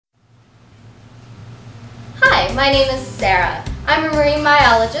Hi, my name is Sarah. I'm a marine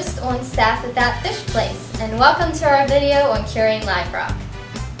biologist on staff at That Fish Place, and welcome to our video on curing live rock.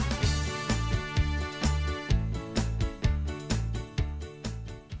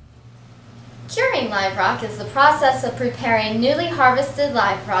 Curing live rock is the process of preparing newly harvested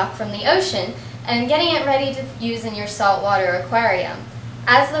live rock from the ocean and getting it ready to use in your saltwater aquarium.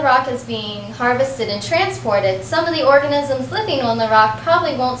 As the rock is being harvested and transported, some of the organisms living on the rock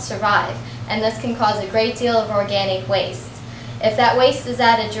probably won't survive, and this can cause a great deal of organic waste. If that waste is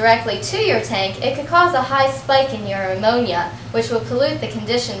added directly to your tank, it could cause a high spike in your ammonia, which will pollute the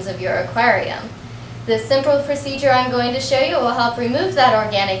conditions of your aquarium. This simple procedure I'm going to show you will help remove that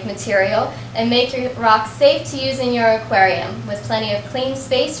organic material and make your rock safe to use in your aquarium, with plenty of clean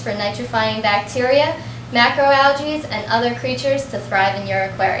space for nitrifying bacteria, macroalgae, and other creatures to thrive in your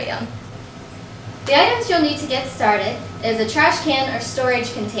aquarium. The items you'll need to get started is a trash can or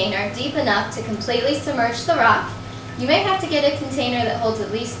storage container deep enough to completely submerge the rock. You may have to get a container that holds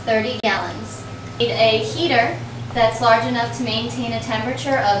at least 30 gallons. You need a heater that's large enough to maintain a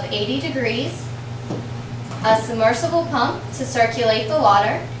temperature of 80 degrees, a submersible pump to circulate the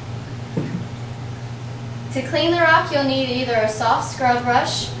water. To clean the rock, you'll need either a soft scrub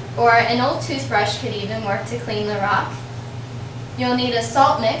brush or an old toothbrush could even work to clean the rock. You'll need a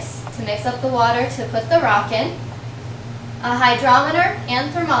salt mix to mix up the water to put the rock in, a hydrometer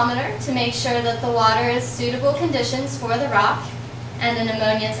and thermometer to make sure that the water is suitable conditions for the rock, and an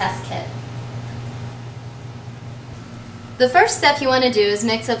ammonia test kit. The first step you want to do is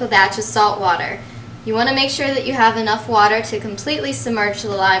mix up a batch of salt water. You want to make sure that you have enough water to completely submerge the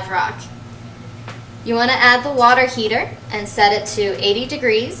live rock. You want to add the water heater and set it to 80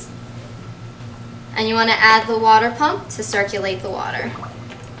 degrees. And you want to add the water pump to circulate the water.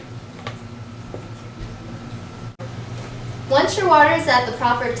 Once your water is at the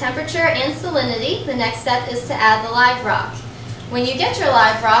proper temperature and salinity, the next step is to add the live rock. When you get your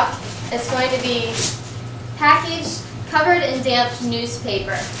live rock, it's going to be packaged, covered in damp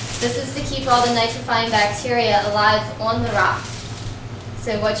newspaper. This is to keep all the nitrifying bacteria alive on the rock.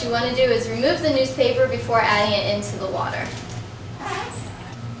 So what you want to do is remove the newspaper before adding it into the water.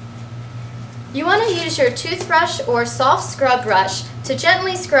 You want to use your toothbrush or soft scrub brush to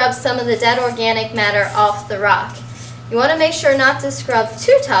gently scrub some of the dead organic matter off the rock. You want to make sure not to scrub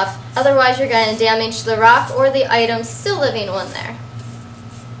too tough, otherwise you're going to damage the rock or the items still living on there.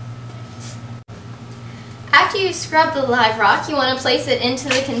 After you scrub the live rock, you want to place it into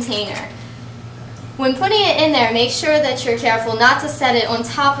the container. When putting it in there, make sure that you're careful not to set it on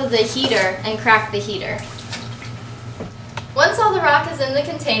top of the heater and crack the heater. Once all the rock is in the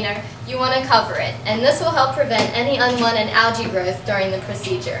container, you want to cover it, and this will help prevent any unwanted algae growth during the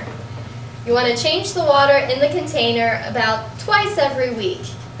procedure. You want to change the water in the container about twice every week.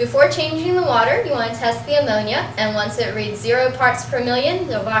 Before changing the water, you want to test the ammonia, and once it reads 0 parts per million,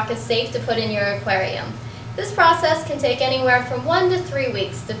 the rock is safe to put in your aquarium. This process can take anywhere from 1 to 3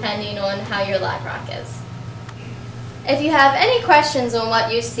 weeks, depending on how your live rock is. If you have any questions on what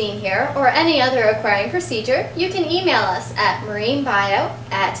you've seen here or any other aquarium procedure, you can email us at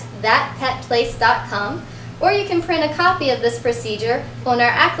marinebio@thatpetplace.com, or you can print a copy of this procedure on our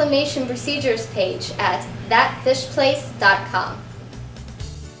acclimation procedures page at thatfishplace.com.